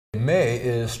May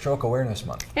is Stroke Awareness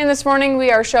Month. And this morning we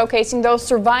are showcasing those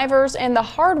survivors and the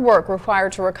hard work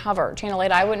required to recover. Channel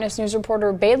 8 Eyewitness News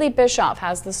reporter Bailey Bischoff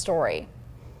has the story.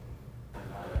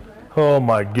 Oh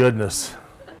my goodness.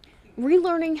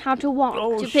 Relearning how to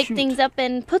walk, to pick things up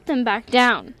and put them back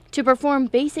down, to perform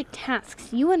basic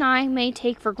tasks you and I may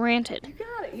take for granted.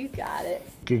 You got it.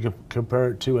 You can compare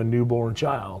it to a newborn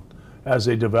child as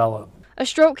they develop. A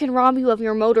stroke can rob you of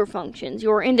your motor functions,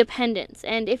 your independence,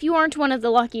 and if you aren't one of the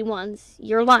lucky ones,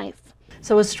 your life.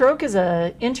 So a stroke is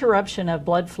an interruption of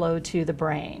blood flow to the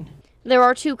brain. There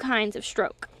are two kinds of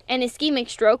stroke. An ischemic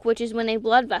stroke, which is when a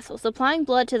blood vessel supplying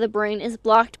blood to the brain is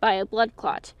blocked by a blood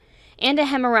clot, and a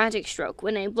hemorrhagic stroke,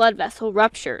 when a blood vessel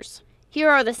ruptures. Here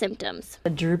are the symptoms. A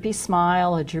droopy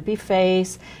smile, a droopy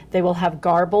face. They will have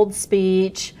garbled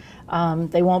speech.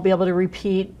 They won't be able to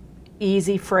repeat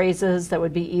easy phrases that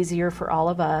would be easier for all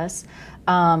of us.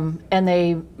 And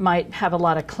they might have a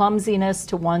lot of clumsiness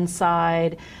to one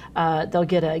side. They'll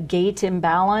get a gait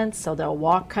imbalance, so they'll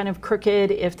walk kind of crooked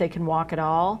if they can walk at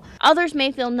all. Others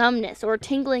may feel numbness or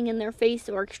tingling in their face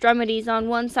or extremities on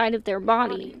one side of their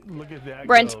body.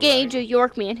 Brent Gage, a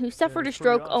York man who suffered a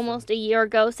stroke almost a year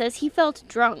ago, says he felt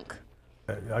drunk.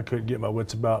 I couldn't get my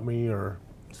wits about me or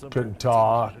couldn't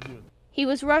talk. He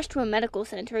was rushed to a medical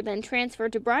center, then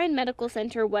transferred to Bryan Medical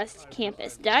Center West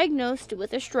Campus, diagnosed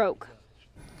with a stroke.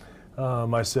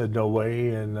 I said no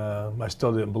way, and I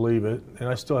still didn't believe it, and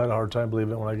I still had a hard time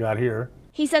believing it when I got here.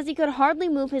 He says he could hardly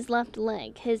move his left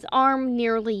leg, his arm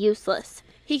nearly useless.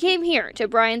 He came here to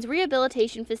Bryan's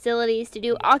rehabilitation facilities to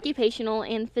do occupational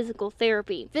and physical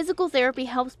therapy. Physical therapy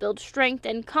helps build strength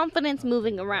and confidence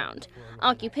moving around.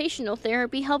 Occupational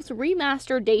therapy helps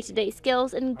remaster day-to-day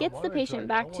skills and gets the patient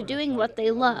back to doing what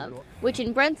they love, which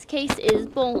in Brent's case is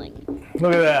bowling.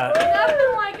 Look at that.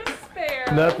 Nothing like a spare.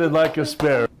 Nothing like a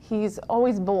spare. He's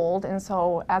always bowled, and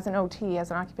so as an OT, as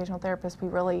an occupational therapist, we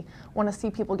really want to see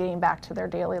people getting back to their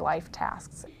daily life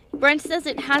tasks. Brent says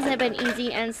it hasn't been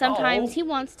easy, and sometimes he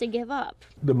wants to give up.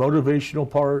 The motivational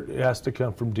part has to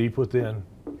come from deep within,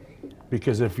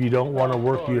 because if you don't want to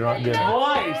work, you're not getting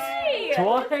it.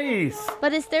 Twice!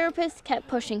 But his therapist kept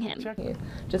pushing him. He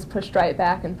just pushed right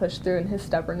back and pushed through, and his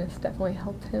stubbornness definitely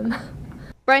helped him.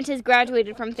 Brent has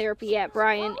graduated from therapy at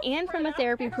Bryan and from a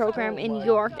therapy program in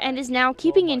York and is now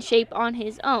keeping in shape on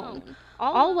his own,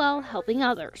 all while helping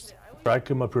others. I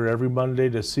come up here every Monday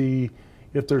to see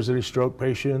if there's any stroke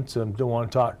patients and don't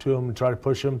want to talk to them and try to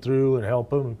push them through and help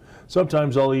them.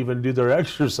 Sometimes I'll even do their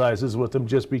exercises with them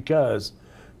just because,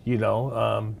 you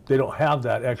know, they don't have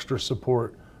that extra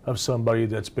support of somebody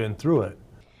that's been through it.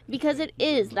 Because it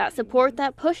is that support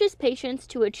that pushes patients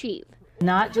to achieve.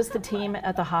 Not just the team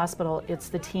at the hospital, it's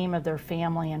the team of their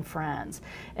family and friends.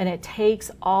 And it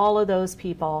takes all of those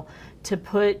people to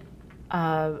put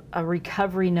a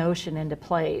recovery notion into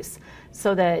place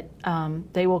so that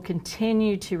they will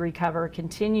continue to recover,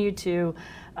 continue to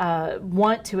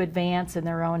want to advance in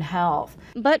their own health.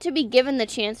 But to be given the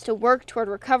chance to work toward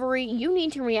recovery, you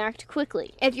need to react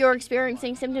quickly. If you're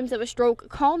experiencing symptoms of a stroke,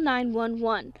 call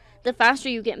 911. The faster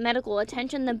you get medical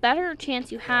attention, the better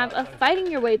chance you have of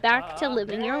fighting your way back to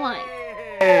living your life.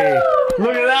 Hey,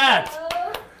 look at that!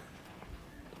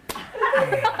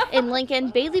 In Lincoln,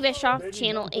 Bailey Bischoff,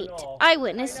 Channel 8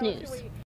 Eyewitness News.